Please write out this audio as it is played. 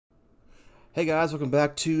Hey guys, welcome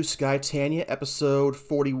back to Skytania episode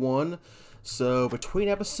 41. So between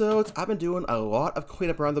episodes, I've been doing a lot of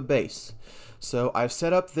cleanup around the base. So I've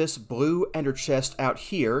set up this blue ender chest out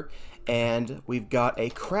here, and we've got a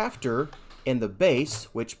crafter in the base,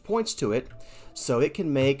 which points to it, so it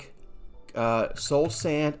can make soul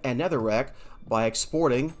sand and netherrack by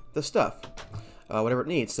exporting the stuff, whatever it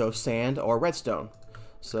needs, so sand or redstone.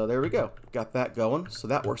 So there we go, got that going, so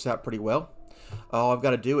that works out pretty well. All I've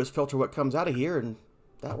got to do is filter what comes out of here, and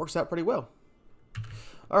that works out pretty well.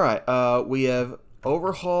 Alright, we have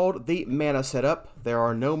overhauled the mana setup. There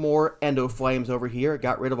are no more endo flames over here.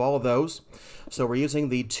 Got rid of all of those. So we're using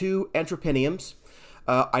the 2 entropiniums.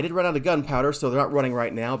 I did run out of gunpowder, so they're not running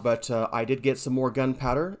right now, but I did get some more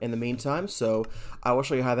gunpowder in the meantime, so I will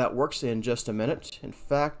show you how that works in just a minute. In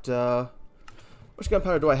fact, which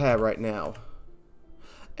gunpowder do I have right now?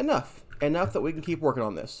 Enough that we can keep working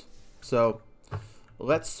on this. So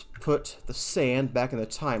let's put the sand back in the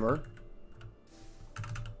timer.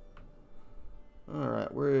 Alright,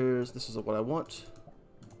 this is what I want.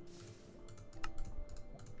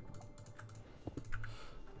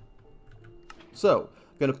 So,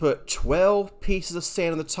 I'm going to put 12 pieces of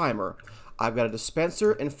sand in the timer. I've got a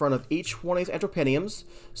dispenser in front of each one of these entropiniums.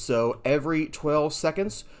 So every 12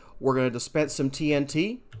 seconds, we're going to dispense some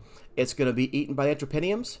TNT. It's going to be eaten by the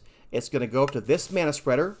entropiniums. It's going to go up to this mana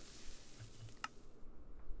spreader.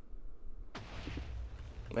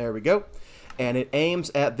 There we go. And it aims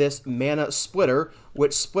at this mana splitter,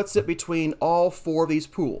 which splits it between all 4 of these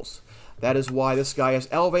pools. That is why this guy is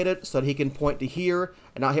elevated, so that he can point to here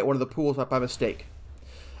and not hit one of the pools by mistake.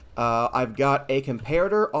 I've got a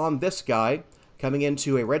comparator on this guy coming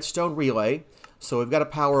into a redstone relay. So we've got a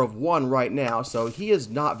power of 1 right now, so he is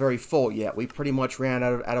not very full yet. We pretty much ran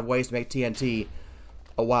out of ways to make TNT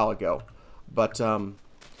a while ago. But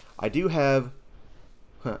I do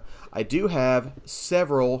have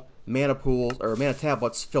several mana pools or mana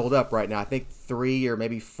tablets filled up right now. I think 3 or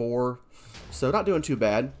maybe 4, so not doing too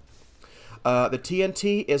bad. The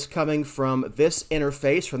TNT is coming from this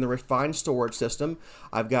interface from the refined storage system.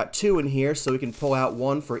 I've got 2 in here, so we can pull out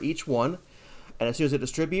 1 for each one. And as soon as it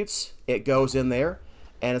distributes, it goes in there.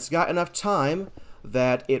 And it's got enough time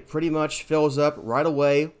that it pretty much fills up right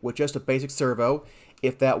away with just a basic servo.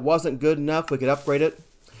 If that wasn't good enough, we could upgrade it.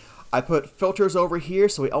 I put filters over here,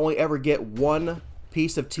 so we only ever get 1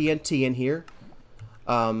 piece of TNT in here.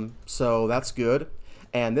 So that's good.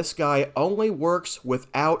 And this guy only works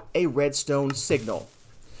without a redstone signal.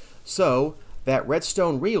 So that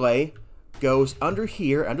redstone relay goes under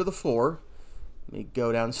here, under the floor. Let me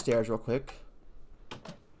go downstairs real quick.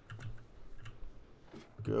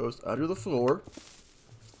 Goes under the floor.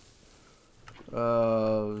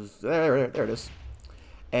 There it is.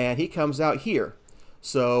 And he comes out here.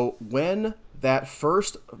 So when that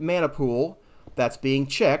first mana pool that's being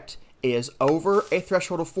checked is over a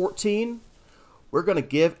threshold of 14, we're going to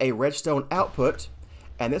give a redstone output,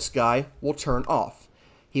 and this guy will turn off.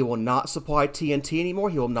 He will not supply TNT anymore.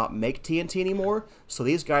 He will not make TNT anymore, so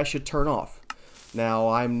these guys should turn off. Now,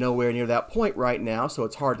 I'm nowhere near that point right now, so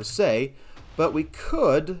it's hard to say, but we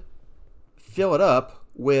could fill it up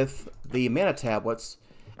with the mana tablets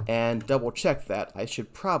and double check that. I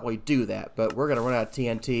should probably do that, but we're going to run out of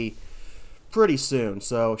TNT pretty soon,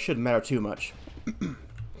 so it shouldn't matter too much.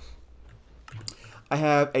 I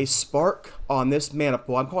have a spark on this mana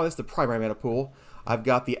pool. I'm calling this the primary mana pool. I've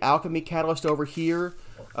got the alchemy catalyst over here.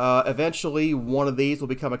 Eventually, one of these will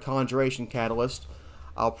become a conjuration catalyst.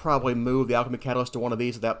 I'll probably move the alchemy catalyst to one of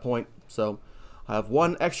these at that point. So I have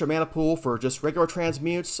 1 extra mana pool for just regular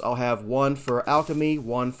transmutes. I'll have 1 for alchemy,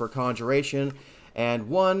 1 for conjuration, and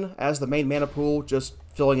 1 as the main mana pool, just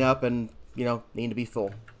filling up and, you know, needing to be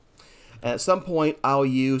full. And at some point, I'll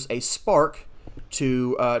use a spark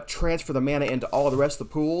to transfer the mana into all the rest of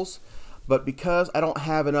the pools, but because I don't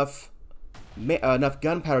have enough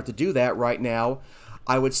gunpowder to do that right now,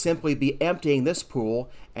 I would simply be emptying this pool,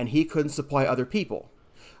 and he couldn't supply other people,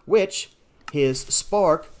 which his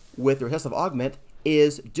spark with the recessive augment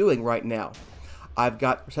is doing right now. I've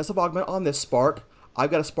got recessive augment on this spark.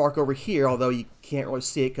 I've got a spark over here, although you can't really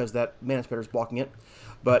see it because that mana spreader is blocking it,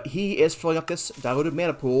 but he is filling up this diluted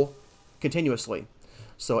mana pool continuously.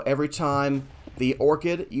 So every time the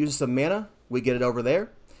orchid uses some mana, we get it over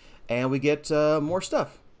there, and we get more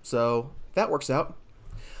stuff. So that works out.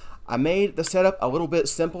 I made the setup a little bit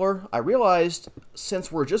simpler. I realized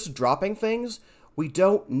since we're just dropping things, we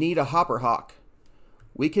don't need a hopper hawk.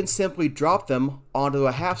 We can simply drop them onto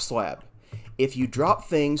a half slab. If you drop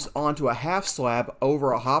things onto a half slab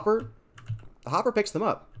over a hopper, the hopper picks them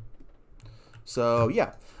up. So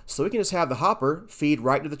yeah, so we can just have the hopper feed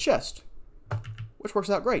right to the chest, which works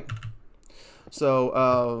out great.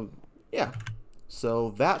 So, yeah.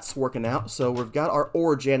 So that's working out. So we've got our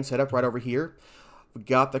ore gen set up right over here. We've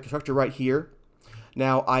got the constructor right here.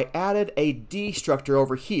 Now I added a destructor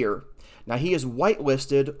over here. Now he is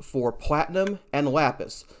whitelisted for platinum and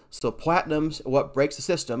lapis. So platinum's what breaks the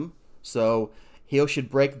system. So he should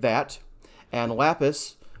break that. And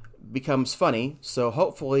lapis becomes funny. So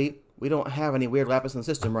hopefully we don't have any weird lapis in the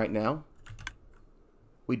system right now.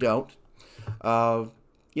 We don't.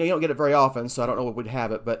 You don't get it very often, so I don't know if we'd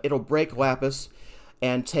have it, but it'll break lapis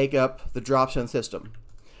and take up the drops in the system.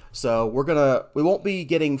 So we won't be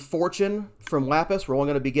getting fortune from lapis. We're only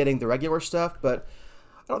going to be getting the regular stuff, but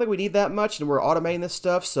I don't think we need that much, and we're automating this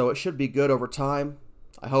stuff, so it should be good over time.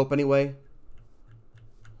 I hope, anyway.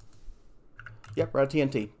 Yep, we're out of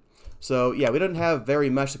TNT. So, yeah, we didn't have very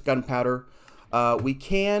much gunpowder. We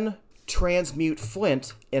can transmute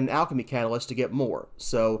flint in an alchemy catalyst to get more.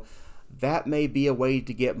 So that may be a way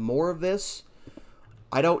to get more of this.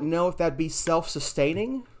 I don't know if that'd be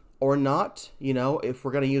self-sustaining or not. You know, if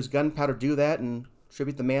we're going to use gunpowder to do that and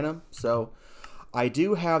distribute the mana. So I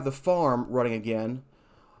do have the farm running again.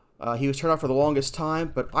 He was turned off for the longest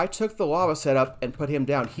time, but I took the lava setup and put him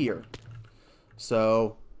down here.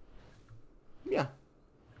 So, yeah.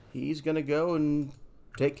 He's going to go and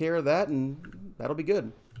take care of that, and that'll be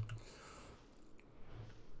good.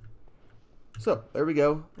 So, there we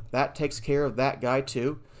go. That takes care of that guy,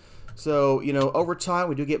 too. So, you know, over time,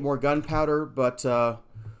 we do get more gunpowder, but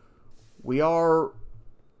we are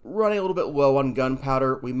running a little bit low on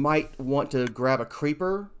gunpowder. We might want to grab a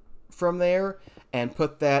creeper from there and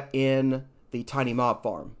put that in the tiny mob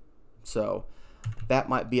farm. So, that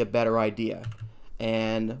might be a better idea.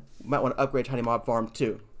 And we might want to upgrade tiny mob farm,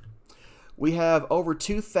 too. We have over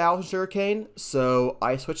 2,000 sugarcane, so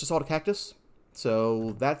I switched this all to cactus.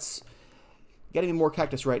 So, that's getting me more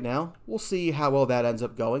cactus right now. We'll see how well that ends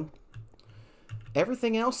up going.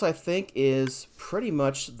 Everything else, I think, is pretty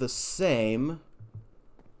much the same.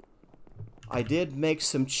 I did make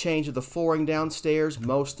some change of the flooring downstairs,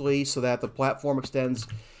 mostly so that the platform extends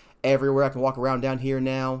everywhere. I can walk around down here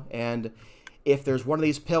now, and if there's one of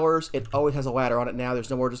these pillars, it always has a ladder on it now. There's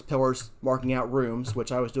no more just pillars marking out rooms,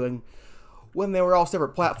 which I was doing when they were all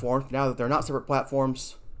separate platforms. Now that they're not separate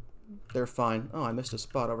platforms, they're fine. Oh, I missed a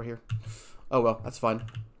spot over here. Oh well, that's fine.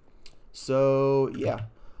 So, yeah.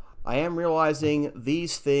 I am realizing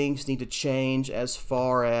these things need to change as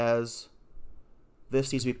far as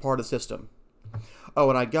this needs to be part of the system. Oh,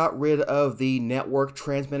 and I got rid of the network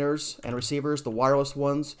transmitters and receivers, the wireless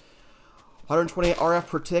ones. 128 RF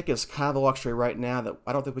per tick is kind of a luxury right now that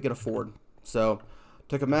I don't think we can afford. So,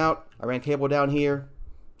 took them out. I ran cable down here.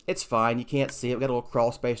 It's fine. You can't see it. We got a little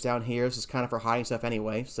crawl space down here. This is kind of for hiding stuff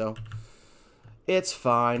anyway, so it's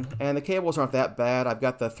fine. And the cables aren't that bad. I've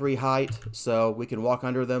got the 3 height, so we can walk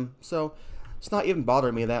under them. So, it's not even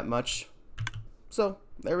bothering me that much. So,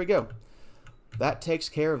 there we go. That takes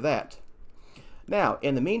care of that. Now,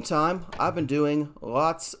 in the meantime, I've been doing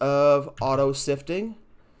lots of auto sifting.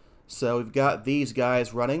 So we've got these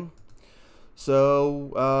guys running.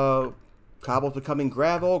 So cobble's becoming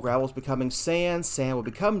gravel, gravel's becoming sand, sand will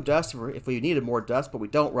become dust if we needed more dust, but we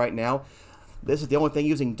don't right now. This is the only thing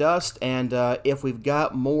using dust, and if we've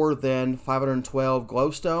got more than 512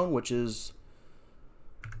 glowstone, which is,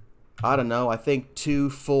 I don't know, I think 2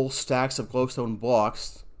 full stacks of glowstone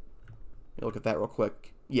blocks. Let me look at that real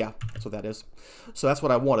quick. Yeah, that's what that is. So that's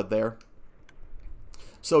what I wanted there.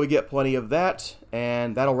 So we get plenty of that,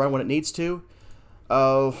 and that'll run when it needs to.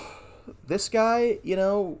 This guy, you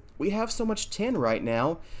know, we have so much tin right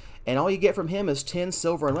now, and all you get from him is tin,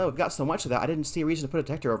 silver, and lead. We've got so much of that, I didn't see a reason to put a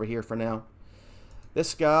detector over here for now.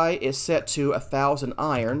 This guy is set to 1,000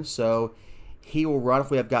 iron, so he will run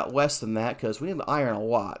if we have got less than that, because we need the iron a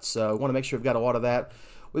lot, so we want to make sure we've got a lot of that.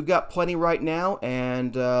 We've got plenty right now,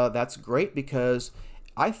 and that's great, because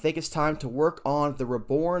I think it's time to work on the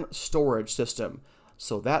Reborn storage system.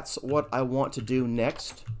 So that's what I want to do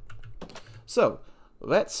next. So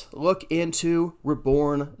let's look into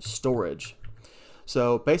Reborn storage.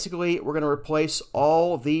 So basically we're going to replace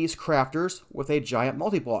all these crafters with a giant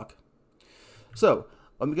multi-block. So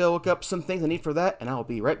let me go look up some things I need for that, and I'll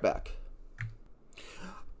be right back.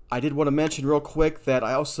 I did want to mention real quick that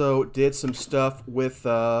I also did some stuff with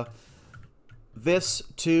this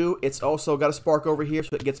too. It's also got a spark over here,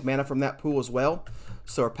 so it gets mana from that pool as well.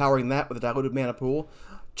 So we're powering that with a diluted mana pool.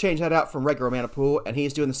 Change that out from regular mana pool, and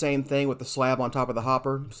he's doing the same thing with the slab on top of the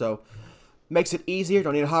hopper. So makes it easier.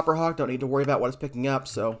 Don't need a hopper hog. Don't need to worry about what it's picking up.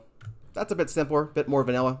 So that's a bit simpler, a bit more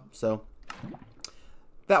vanilla. So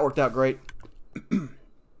that worked out great.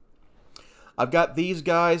 I've got these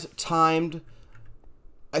guys timed,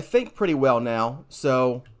 I think, pretty well now.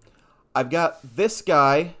 So I've got this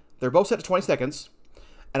guy. They're both set to 20 seconds.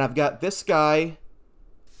 And I've got this guy.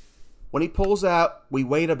 When he pulls out, we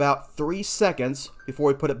wait about 3 seconds before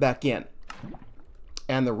we put it back in.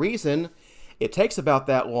 And the reason it takes about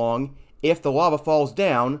that long, if the lava falls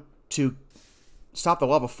down, to stop the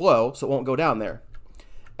lava flow so it won't go down there.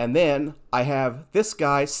 And then I have this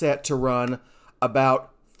guy set to run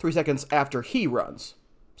about 3 seconds after he runs.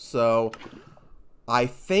 So I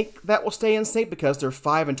think that will stay in sync because they're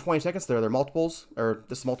 5 and 20 seconds. They're multiples, or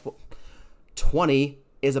this is multiple. 20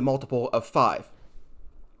 is a multiple of 5.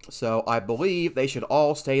 So I believe they should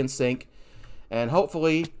all stay in sync. And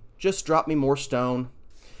hopefully just drop me more stone.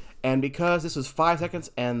 And because this is 5 seconds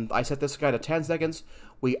and I set this guy to 10 seconds,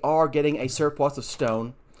 we are getting a surplus of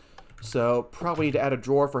stone. So probably need to add a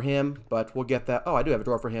drawer for him, but we'll get that. Oh, I do have a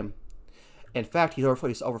drawer for him. In fact, he's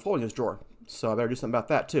overflowing his drawer. So I better do something about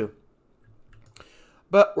that too.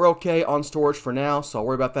 But we're okay on storage for now, so I'll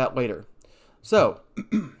worry about that later. So,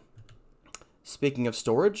 speaking of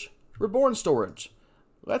storage, reborn storage.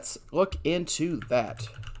 Let's look into that.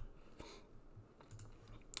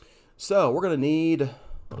 So, we're going to need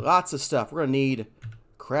lots of stuff. We're going to need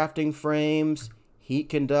crafting frames, heat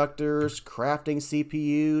conductors, crafting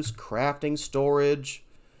CPUs, crafting storage.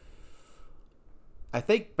 I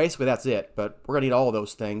think basically that's it, but we're going to need all of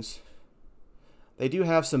those things. They do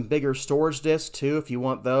have some bigger storage disks too if you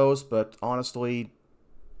want those, but honestly,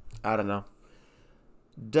 I don't know.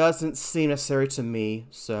 Doesn't seem necessary to me,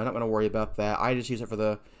 so I'm not going to worry about that. I just use it for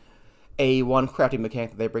the A1 crafting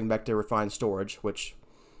mechanic that they bring back to refined storage, which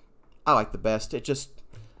I like the best. It just,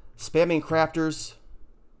 spamming crafters,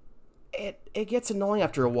 it gets annoying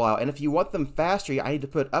after a while, and if you want them faster, I need to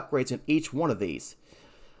put upgrades in each one of these.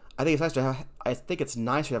 I think it's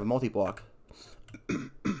nicer to have a multi-block.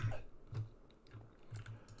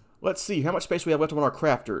 Let's see, how much space we have left on our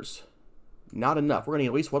crafters? Not enough. We're going to need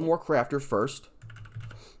at least one more crafter first.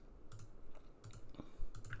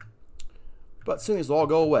 But soon these will all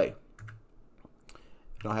go away.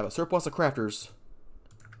 And I'll have a surplus of crafters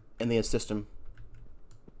in the system.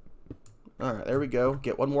 Alright, there we go.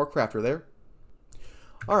 Get one more crafter there.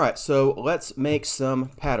 Alright, so let's make some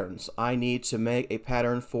patterns. I need to make a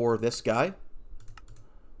pattern for this guy.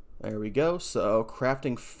 There we go. So,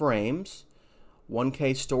 crafting frames.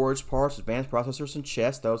 1K storage parts, advanced processors, and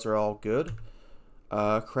chests. Those are all good.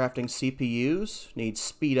 Crafting CPUs. Need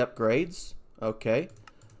speed upgrades. Okay.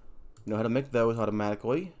 Know how to make those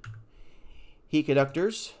automatically. Heat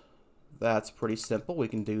conductors. That's pretty simple. We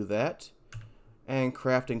can do that. And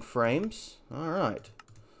crafting frames. Alright.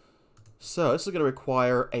 So, this is going to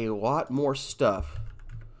require a lot more stuff.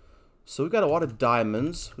 So, we've got a lot of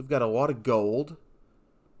diamonds. We've got a lot of gold.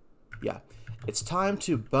 Yeah. It's time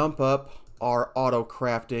to bump up our auto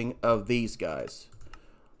crafting of these guys.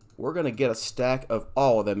 We're going to get a stack of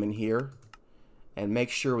all of them in here and make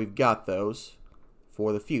sure we've got those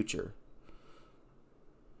for the future.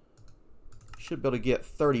 Should be able to get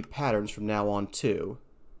 30 patterns from now on too.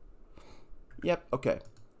 Yep, okay.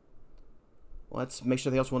 Let's make sure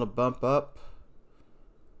anything else we want to bump up.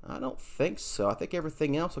 I don't think so. I think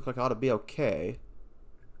everything else looks like it ought to be okay.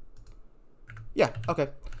 Yeah, okay.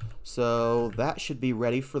 So that should be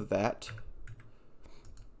ready for that.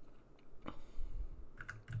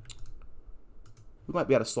 We might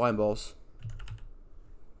be out of slime balls.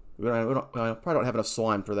 We probably don't have enough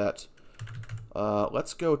slime for that.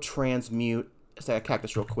 Let's go transmute. Let's take a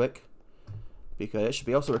cactus real quick. Because it should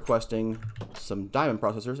be also requesting some diamond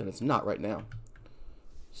processors, and it's not right now.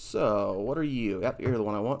 So, what are you? Yep, you're the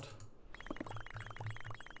one I want.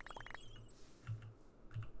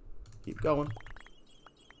 Keep going.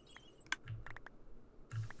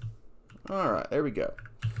 Alright, there we go.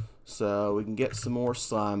 So, we can get some more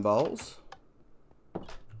slime balls.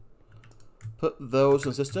 Put those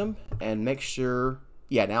in the system and make sure.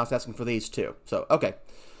 Yeah, now it's asking for these too. So, okay.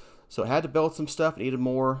 So, I had to build some stuff. Needed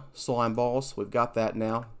more slime balls. We've got that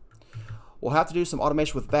now. We'll have to do some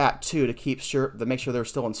automation with that too to make sure they're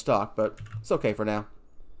still in stock, but it's okay for now.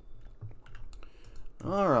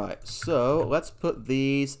 Alright, so let's put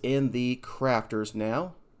these in the crafters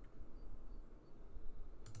now.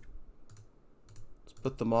 Let's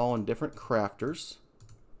put them all in different crafters.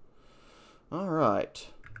 Alright.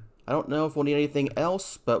 I don't know if we'll need anything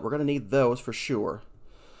else, but we're going to need those for sure.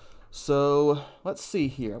 So, let's see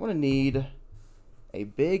here. I'm going to need a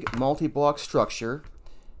big multi-block structure.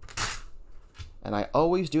 And I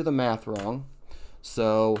always do the math wrong.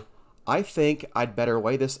 So, I think I'd better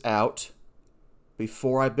lay this out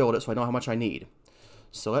before I build it so I know how much I need.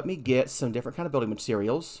 So, let me get some different kind of building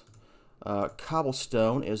materials.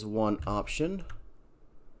 Cobblestone is one option.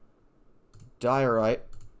 Diorite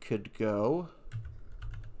could go.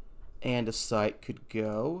 andesite could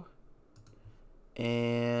go.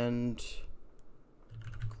 And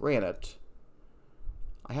granite.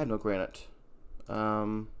 I have no granite.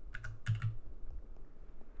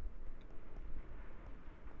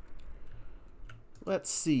 Let's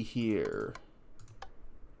see here.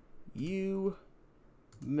 You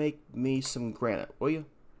make me some granite, will you?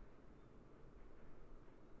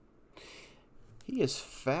 He is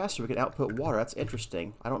faster. We can output water. That's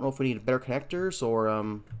interesting. I don't know if we need better connectors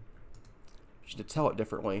or just to tell it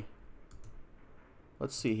differently.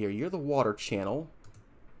 Let's see here. You're the water channel.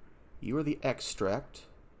 You are the extract.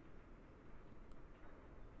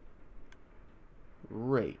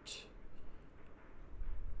 Great.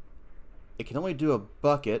 It can only do a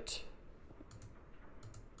bucket.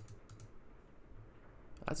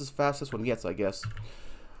 That's as fast as this one gets, I guess.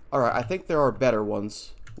 Alright, I think there are better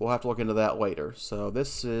ones. We'll have to look into that later. So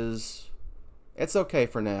this is... it's okay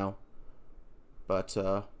for now. But,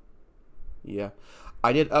 yeah.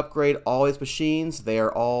 I did upgrade all these machines. They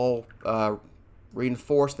are all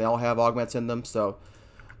reinforced. They all have augments in them. So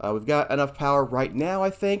we've got enough power right now, I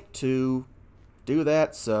think, to do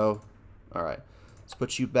that. So, alright. Let's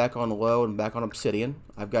put you back on low and back on obsidian.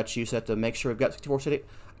 I've got you set to make sure we've got 64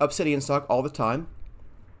 obsidian stock all the time.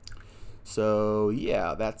 So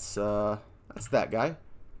yeah, that's that guy.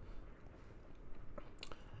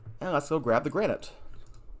 And let's go grab the granite.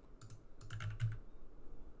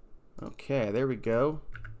 Okay, there we go.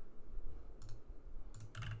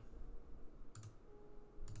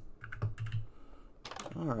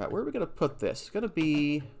 Alright, where are we going to put this? It's going to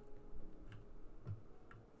be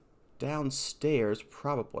downstairs,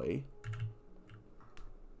 probably.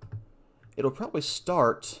 It'll probably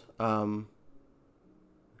start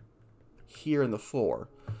here in the floor.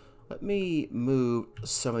 Let me move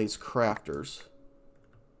some of these crafters.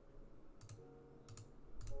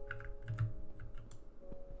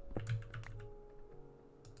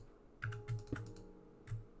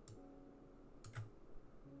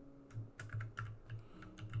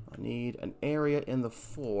 I need an area in the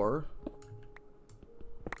floor.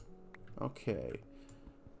 Okay.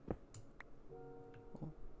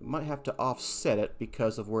 We might have to offset it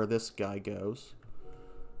because of where this guy goes.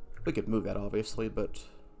 We could move that, obviously, but...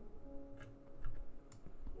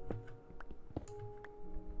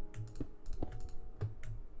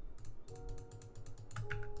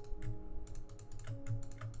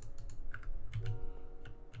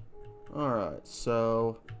 alright,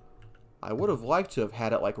 so... I would have liked to have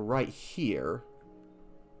had it, like, right here.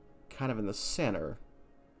 Kind of in the center.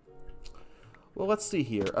 Well, let's see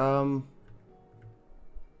here. What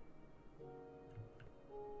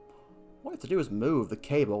I have to do is move the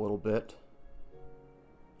cable a little bit.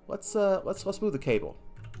 Let's move the cable.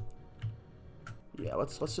 Yeah,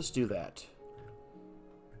 let's just do that.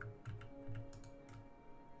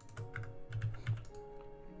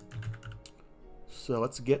 So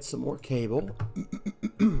let's get some more cable.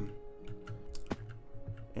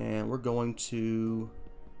 And we're going to,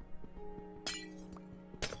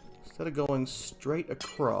 instead of going straight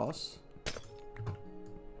across,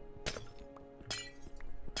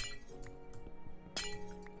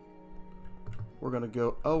 we're going to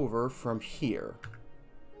go over from here.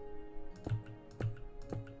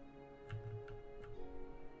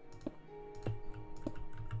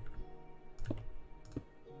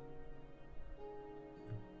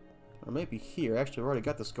 Or maybe here. Actually, I've already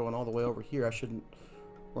got this going all the way over here. I shouldn't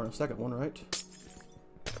run a second one, right?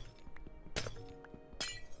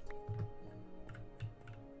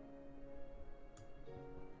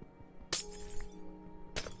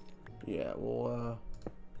 Yeah, we'll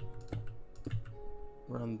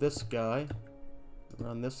run this guy.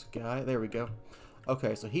 Run this guy. There we go.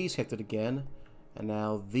 Okay, so he's hit it again. And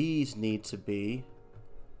now these need to be...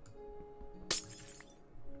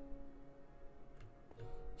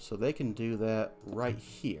 so they can do that right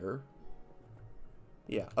here.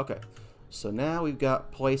 Yeah, okay. So now we've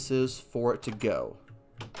got places for it to go.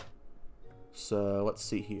 So let's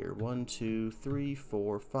see here. 1, 2, 3,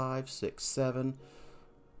 4, 5, 6, 7.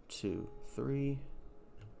 2, 3.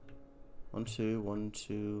 1, 2, 1,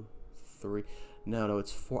 2, 3. No,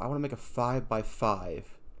 it's 4. I want to make a 5 by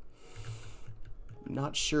 5.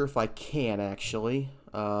 Not sure if I can, actually.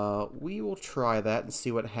 We will try that and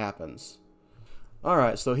see what happens.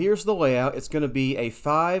 Alright, so here's the layout. It's going to be a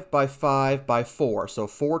 5 by 5 by 4. So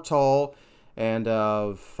 4 tall and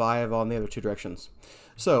 5 on the other two directions.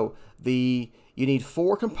 So you need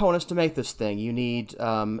 4 components to make this thing. You need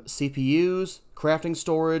CPUs, crafting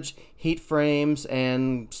storage, heat frames,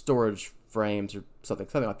 and storage frames or something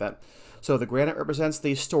like that. So the granite represents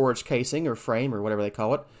the storage casing or frame or whatever they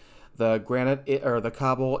call it. The granite or the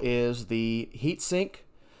cobble is the heat sink.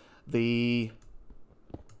 the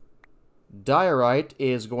diorite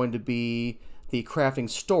is going to be the crafting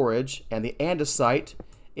storage, and the andesite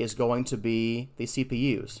is going to be the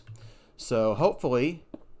CPUs. So hopefully,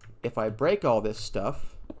 if I break all this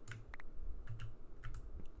stuff,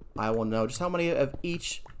 I will know just how many of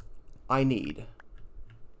each I need.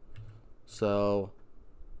 So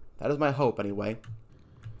that is my hope anyway.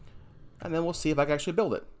 And then we'll see if I can actually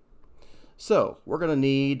build it. So we're going to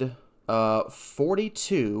need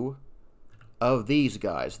 42 of these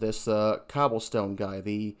guys. This cobblestone guy,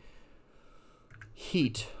 the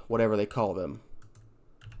heat, whatever they call them.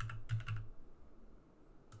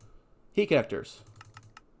 Heat connectors.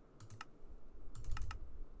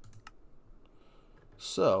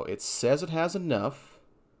 So it says it has enough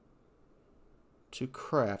to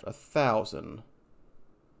craft 1,000.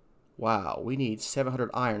 Wow, we need 700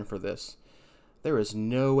 iron for this. There is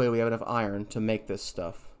no way we have enough iron to make this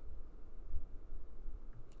stuff.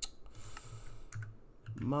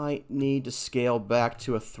 Might need to scale back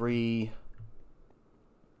to a 3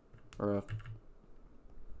 or a...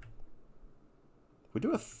 We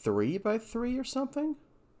do a 3 by 3 or something?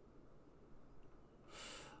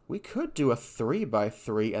 We could do a 3 by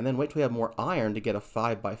 3 and then wait till we have more iron to get a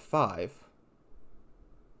 5 by 5.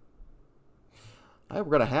 We're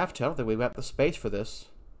going to have to. I don't think we've got the space for this.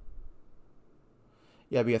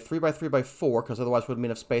 Yeah, it'd be a 3 by 3 by 4, because otherwise we wouldn't be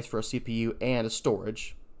enough space for a CPU and a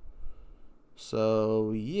storage.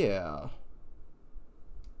 So, yeah.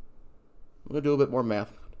 I'm going to do a little bit more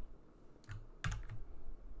math.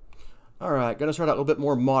 Alright, going to start out a little bit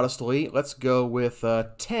more modestly. Let's go with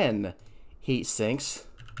 10 heat sinks.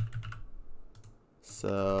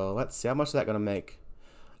 So, let's see. How much is that going to make?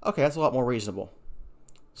 Okay, that's a lot more reasonable.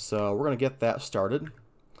 So, we're going to get that started.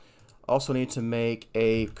 Also need to make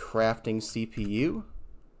a crafting CPU.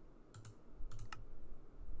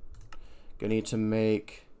 Going to need to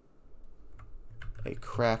make a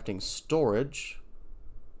crafting storage.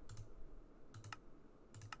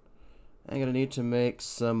 I'm going to need to make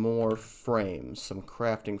some more frames, some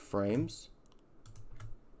crafting frames.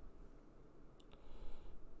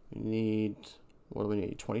 We need, what do we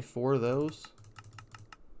need? 24 of those.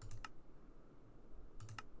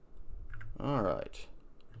 Alright.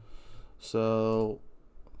 So,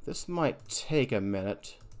 this might take a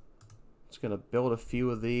minute. It's going to build a few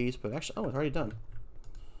of these, but actually, oh, it's already done.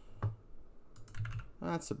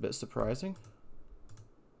 That's a bit surprising.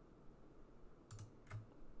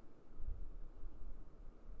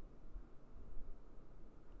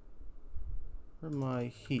 Where are my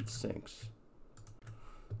heat sinks?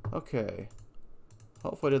 Okay.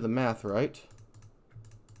 Hopefully I did the math right,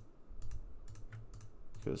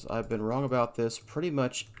 because I've been wrong about this pretty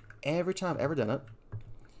much every time I've ever done it.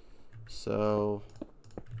 So...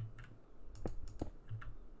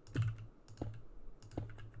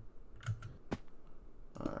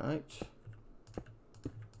 Alright.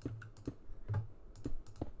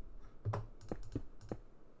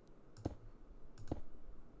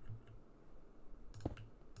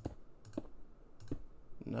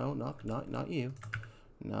 No, not you.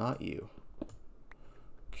 Not you.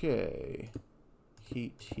 Okay.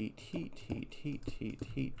 Heat.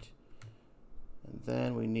 And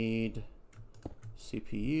then we need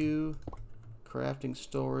CPU, crafting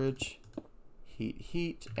storage,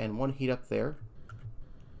 heat, and one heat up there.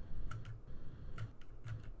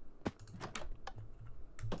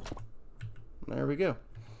 There we go.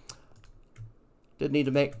 Didn't need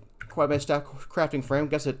to make quite a bit of stack crafting frame.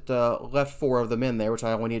 Guess it left 4 of them in there, which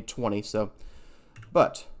I only need 20. So,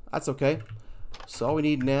 but that's okay. So all we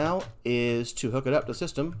need now is to hook it up to the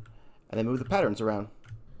system and then move the patterns around.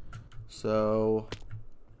 So,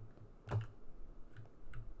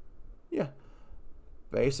 yeah,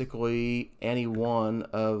 basically any one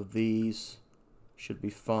of these should be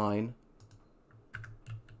fine.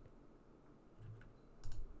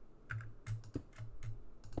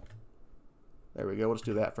 There we go. We'll just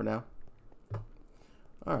do that for now.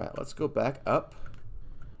 Alright, let's go back up.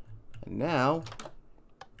 And now,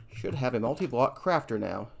 should have a multi-block crafter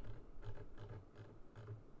now.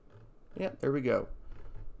 Yep, there we go.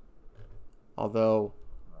 Although,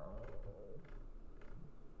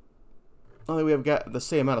 only we have got the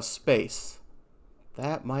same amount of space.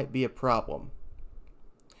 That might be a problem.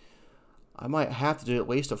 I might have to do at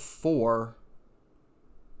least a 4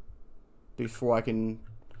 before I can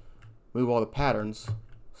move all the patterns.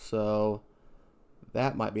 So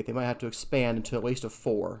that might be, they might have to expand into at least a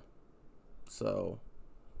 4. So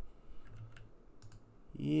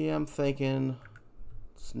yeah, I'm thinking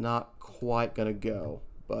it's not quite gonna go,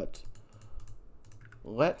 but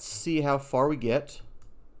let's see how far we get.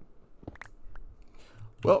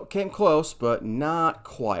 Well, came close, but not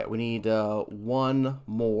quite. We need one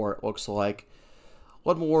more, it looks like.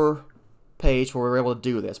 One more page where we were able to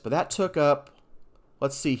do this. But that took up,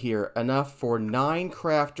 let's see here, enough for 9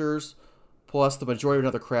 crafters, plus the majority of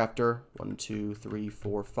another crafter. 1, 2, 3,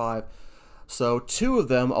 4, 5. So 2 of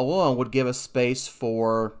them alone would give us space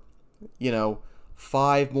for, you know,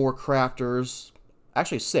 5 more crafters.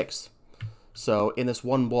 Actually 6. So in this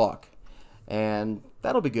one block. And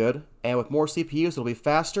that'll be good. And with more CPUs, it'll be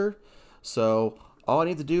faster. So all I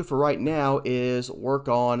need to do for right now is work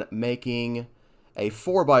on making a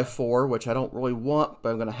 4x4, which I don't really want, but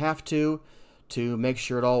I'm going to have to make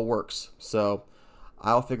sure it all works. So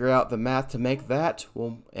I'll figure out the math to make that,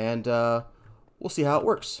 and we'll see how it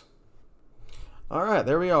works. Alright,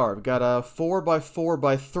 there we are. We've got a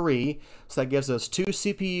 4x4x3, so that gives us 2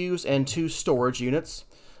 CPUs and 2 storage units.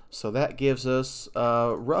 So that gives us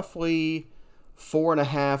roughly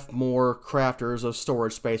 4.5 more crafters of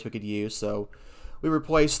storage space we could use. So we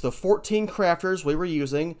replaced the 14 crafters we were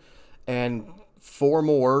using and 4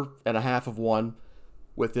 more and a half of one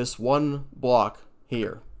with this one block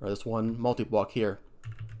here, or this one multi-block here.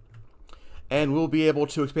 And we'll be able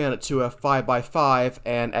to expand it to a 5x5,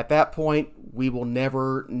 and at that point we will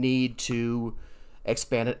never need to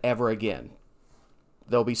expand it ever again.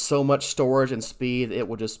 There'll be so much storage and speed, it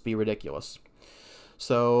will just be ridiculous.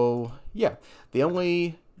 So yeah, the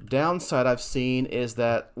only downside I've seen is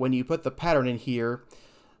that when you put the pattern in here,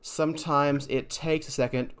 sometimes it takes a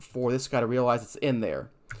second for this guy to realize it's in there.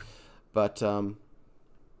 But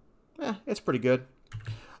it's pretty good.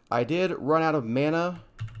 I did run out of mana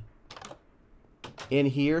in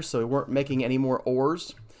here, so we weren't making any more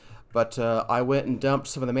ores. But I went and dumped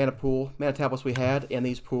some of the mana tablets we had in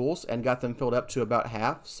these pools and got them filled up to about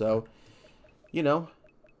half. So, you know,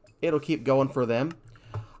 it'll keep going for them.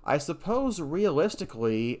 I suppose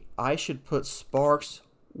realistically I should put sparks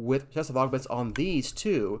with chest of augments on these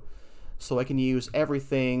too, so I can use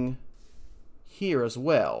everything here as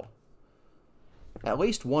well. At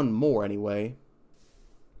least one more anyway.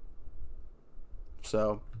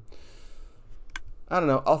 So I don't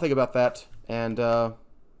know, I'll think about that. And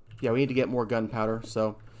yeah, we need to get more gunpowder.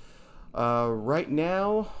 So right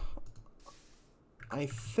now I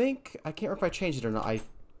think, I can't remember if I changed it or not. I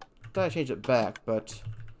thought I changed it back, but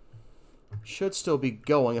should still be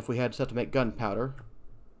going if we had stuff to make gunpowder.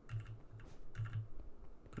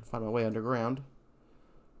 Find my way underground.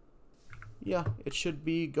 Yeah, it should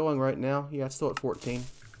be going right now. Yeah, it's still at 14.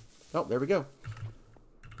 Oh, there we go.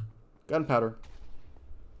 Gunpowder.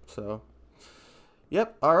 So,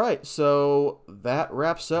 yep, alright. So, that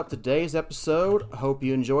wraps up today's episode. Hope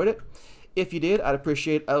you enjoyed it. If you did, I'd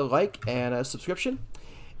appreciate a like and a subscription.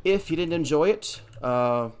 If you didn't enjoy it,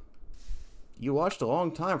 you watched a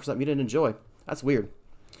long time for something you didn't enjoy. That's weird.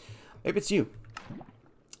 Maybe it's you.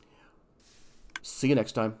 See you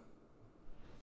next time.